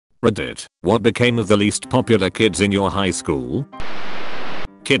Reddit, what became of the least popular kids in your high school?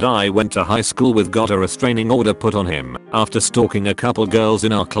 Kid I went to high school with got a restraining order put on him after stalking a couple girls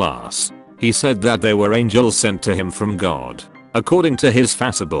in our class. He said that they were angels sent to him from God. According to his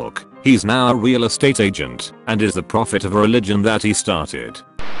Facebook, he's now a real estate agent and is the prophet of a religion that he started.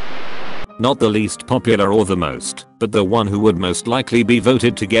 Not the least popular or the most, but the one who would most likely be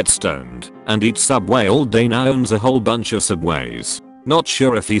voted to get stoned and eat Subway all day now owns a whole bunch of Subways. Not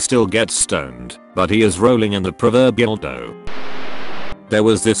sure if he still gets stoned, but he is rolling in the proverbial dough. There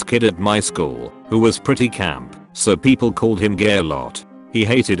was this kid at my school who was pretty camp, so people called him gay a lot. He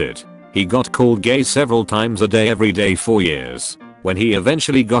hated it. He got called gay several times a day every day for years. When he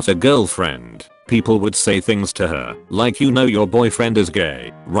eventually got a girlfriend, people would say things to her like, you know your boyfriend is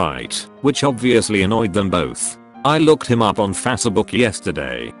gay, right? Which obviously annoyed them both. I looked him up on Facebook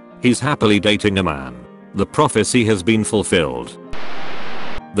yesterday. He's happily dating a man. The prophecy has been fulfilled.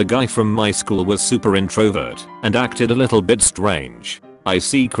 The guy from my school was super introvert and acted a little bit strange. I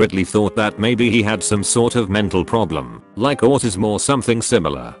secretly thought that maybe he had some sort of mental problem, like autism or something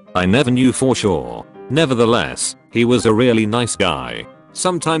similar. I never knew for sure. Nevertheless, he was a really nice guy.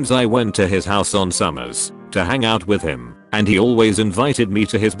 Sometimes I went to his house on summers to hang out with him, and he always invited me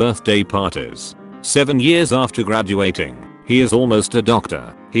to his birthday parties. 7 years after graduating, he is almost a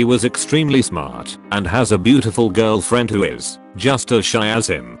doctor. He was extremely smart and has a beautiful girlfriend who is just as shy as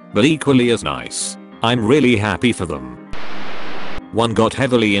him, but equally as nice. I'm really happy for them. One got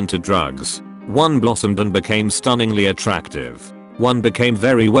heavily into drugs. One blossomed and became stunningly attractive. One became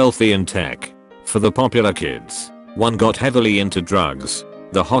very wealthy in tech. For the popular kids, one got heavily into drugs.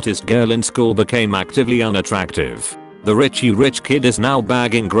 The hottest girl in school became actively unattractive. The rich kid is now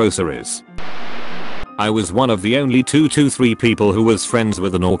bagging groceries. I was one of the only 2 to 3 people who was friends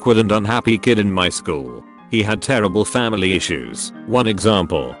with an awkward and unhappy kid in my school. He had terrible family issues. One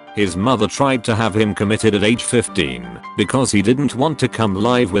example, his mother tried to have him committed at age 15 because he didn't want to come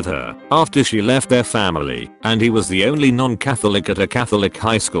live with her after she left their family, and he was the only non-Catholic at a Catholic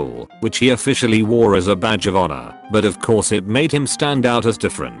high school, which he officially wore as a badge of honor, but of course it made him stand out as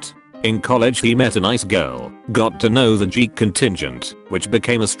different. In college he met a nice girl, got to know the geek contingent, which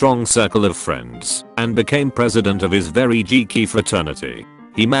became a strong circle of friends, and became president of his very geeky fraternity.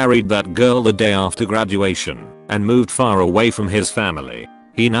 He married that girl the day after graduation and moved far away from his family.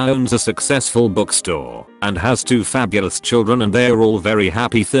 He now owns a successful bookstore and has 2 fabulous children, and they are all very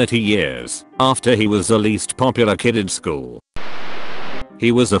happy 30 years after he was the least popular kid in school.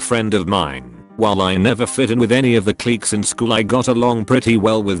 He was a friend of mine. While I never fit in with any of the cliques in school, I got along pretty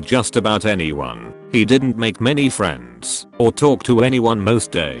well with just about anyone. He didn't make many friends or talk to anyone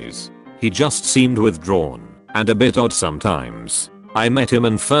most days. He just seemed withdrawn and a bit odd sometimes. I met him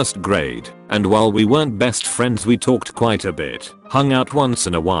in 1st grade, and while we weren't best friends we talked quite a bit, hung out once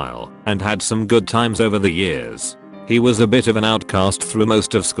in a while, and had some good times over the years. He was a bit of an outcast through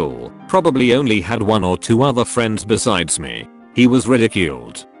most of school, probably only had 1 or 2 other friends besides me. He was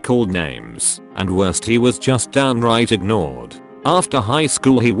ridiculed, called names, and worst, he was just downright ignored. After high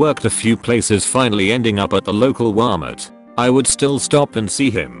school he worked a few places, finally ending up at the local Walmart. I would still stop and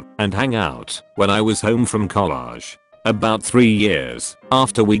see him and hang out when I was home from college. About 3 years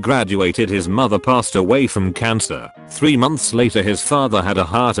after we graduated, his mother passed away from cancer. 3 months later his father had a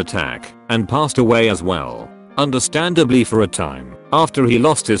heart attack and passed away as well. Understandably, for a time after he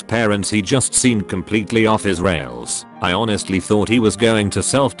lost his parents he just seemed completely off his rails. I honestly thought he was going to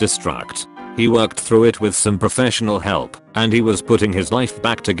self-destruct. He worked through it with some professional help, and he was putting his life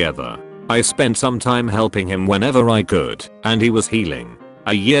back together. I spent some time helping him whenever I could, and he was healing.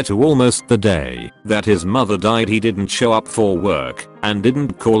 A year to almost the day that his mother died he didn't show up for work and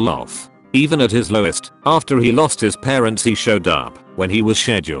didn't call off. Even at his lowest, after he lost his parents, he showed up when he was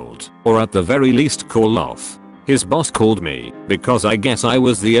scheduled, or at the very least call off. His boss called me because I guess I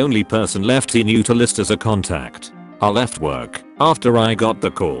was the only person left he knew to list as a contact. I left work after I got the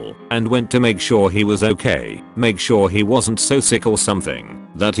call and went to make sure he was okay, make sure he wasn't so sick or something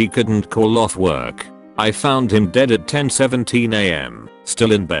that he couldn't call off work. I found him dead at 10:17 AM,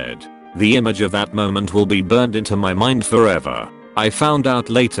 still in bed. The image of that moment will be burned into my mind forever. I found out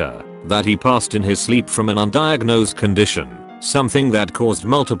later that he passed in his sleep from an undiagnosed condition, something that caused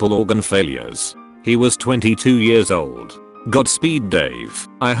multiple organ failures. He was 22 years old. Godspeed, Dave.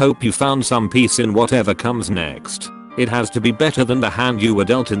 I hope you found some peace in whatever comes next. It has to be better than the hand you were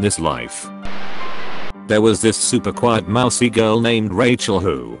dealt in this life. There was this super quiet mousy girl named Rachel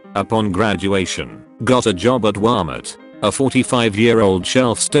who, upon graduation, got a job at Walmart. A 45-year-old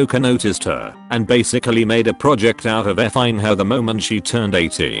shelf stoker noticed her and basically made a project out of effing her the moment she turned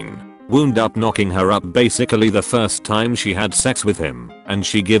 18. wound up knocking her up basically the first time she had sex with him, and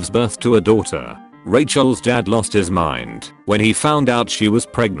she gives birth to a daughter. Rachel's dad lost his mind when he found out she was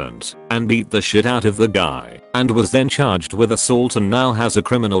pregnant and beat the shit out of the guy and was then charged with assault and now has a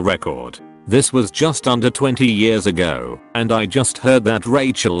criminal record. This was just under 20 years ago, and I just heard that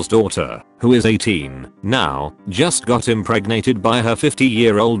Rachel's daughter, who is 18 now, just got impregnated by her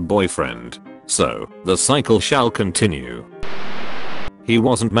 50-year-old boyfriend. So, the cycle shall continue. He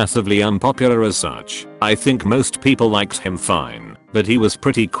wasn't massively unpopular as such. I think most people liked him fine, but he was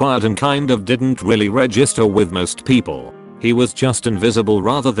pretty quiet and kind of didn't really register with most people. He was just invisible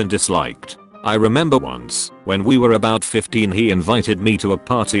rather than disliked. I remember once, when we were about 15, he invited me to a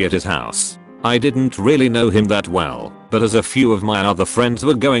party at his house. I didn't really know him that well, but as a few of my other friends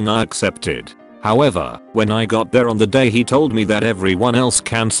were going, I accepted. However, when I got there on the day, he told me that everyone else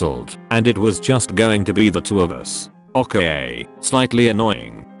cancelled and it was just going to be the two of us. Okay, slightly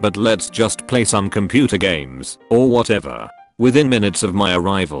annoying, but let's just play some computer games or whatever. Within minutes of my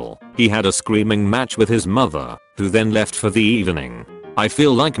arrival, he had a screaming match with his mother, who then left for the evening. I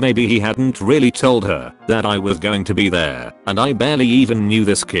feel like maybe he hadn't really told her that I was going to be there, and I barely even knew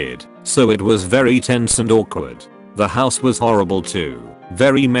this kid, so it was very tense and awkward. The house was horrible too,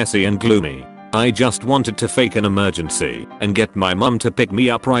 very messy and gloomy. I just wanted to fake an emergency and get my mum to pick me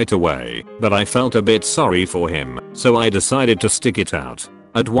up right away, but I felt a bit sorry for him, so I decided to stick it out.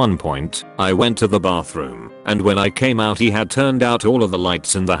 At one point, I went to the bathroom, and when I came out, he had turned out all of the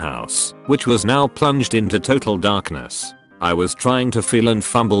lights in the house, which was now plunged into total darkness. I was trying to feel and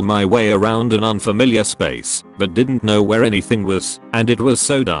fumble my way around an unfamiliar space, but didn't know where anything was, and it was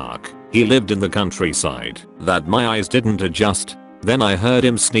so dark. He lived in the countryside that my eyes didn't adjust. Then I heard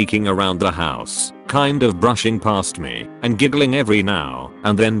him sneaking around the house, kind of brushing past me and giggling every now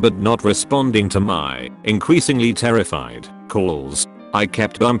and then, but not responding to my increasingly terrified calls. I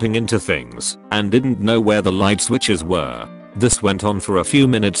kept bumping into things and didn't know where the light switches were. This went on for a few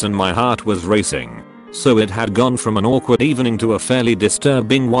minutes and my heart was racing. So it had gone from an awkward evening to a fairly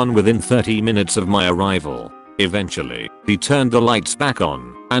disturbing one within 30 minutes of my arrival. Eventually, he turned the lights back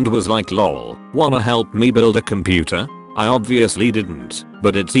on and was like, "Lol, wanna help me build a computer?" I obviously didn't,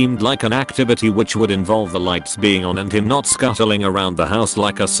 but it seemed like an activity which would involve the lights being on and him not scuttling around the house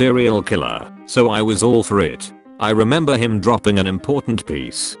like a serial killer, so I was all for it. I remember him dropping an important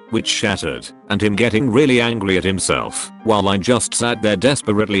piece, which shattered, and him getting really angry at himself, while I just sat there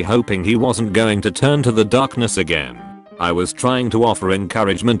desperately hoping he wasn't going to turn to the darkness again. I was trying to offer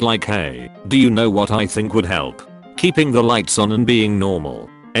encouragement like, "Hey, do you know what I think would help? Keeping the lights on and being normal."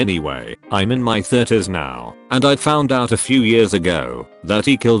 Anyway, I'm in my 30s now, and I found out a few years ago that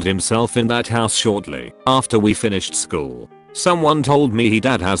he killed himself in that house shortly after we finished school. Someone told me his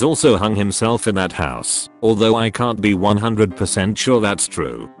dad has also hung himself in that house, although I can't be 100% sure that's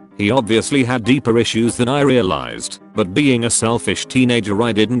true. He obviously had deeper issues than I realized, but being a selfish teenager,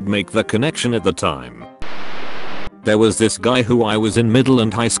 I didn't make the connection at the time. There was this guy who I was in middle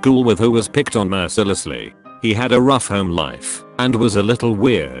and high school with who was picked on mercilessly. He had a rough home life and was a little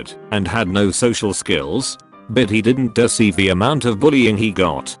weird and had no social skills, but he didn't deceive the amount of bullying he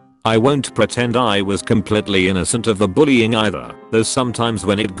got. I won't pretend I was completely innocent of the bullying either, though sometimes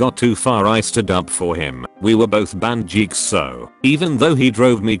when it got too far I stood up for him. We were both band geeks, so even though he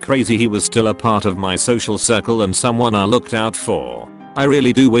drove me crazy, he was still a part of my social circle and someone I looked out for. I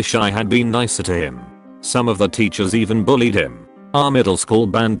really do wish I had been nicer to him. Some of the teachers even bullied him. Our middle school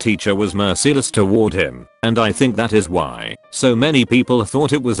band teacher was merciless toward him, and I think that is why so many people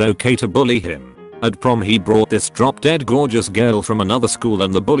thought it was okay to bully him. At prom, he brought this drop-dead gorgeous girl from another school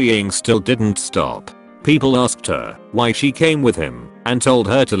and the bullying still didn't stop. People asked her why she came with him and told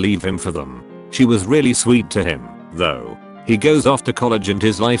her to leave him for them. She was really sweet to him, though. He goes off to college and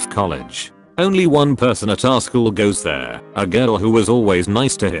his life college. Only one person at our school goes there, a girl who was always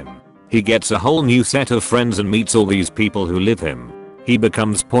nice to him. He gets a whole new set of friends and meets all these people who live him. He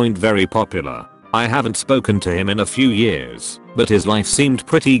becomes very popular. I haven't spoken to him in a few years, but his life seemed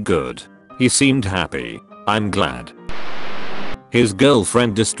pretty good. He seemed happy. I'm glad. His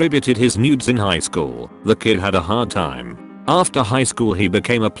girlfriend distributed his nudes in high school. The kid had a hard time. After high school, he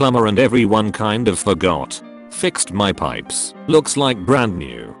became a plumber and everyone kind of forgot. Fixed my pipes. Looks like brand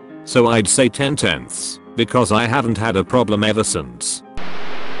new. So I'd say 10/10, because I haven't had a problem ever since.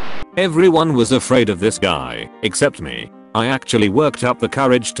 Everyone was afraid of this guy, except me. I actually worked up the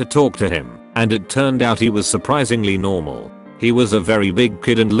courage to talk to him, and it turned out he was surprisingly normal. He was a very big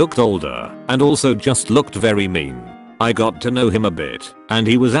kid and looked older, and also just looked very mean. I got to know him a bit, and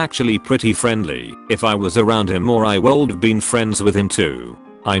he was actually pretty friendly. If I was around him more, I would have been friends with him too.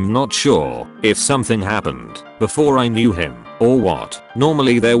 I'm not sure if something happened before I knew him or what.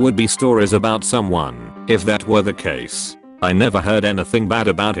 Normally there would be stories about someone if that were the case. I never heard anything bad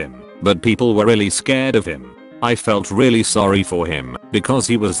about him, but people were really scared of him. I felt really sorry for him because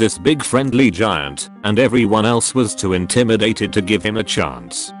he was this big friendly giant and everyone else was too intimidated to give him a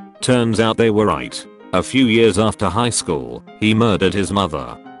chance. Turns out they were right. A few years after high school, he murdered his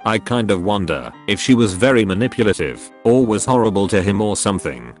mother. I kind of wonder if she was very manipulative or was horrible to him or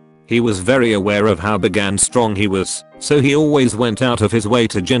something. He was very aware of how big and strong he was, so he always went out of his way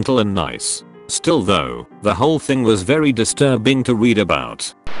to gentle and nice. Still though, the whole thing was very disturbing to read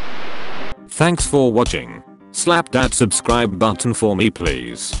about. Thanks for watching. Slap that subscribe button for me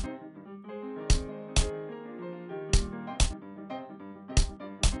please.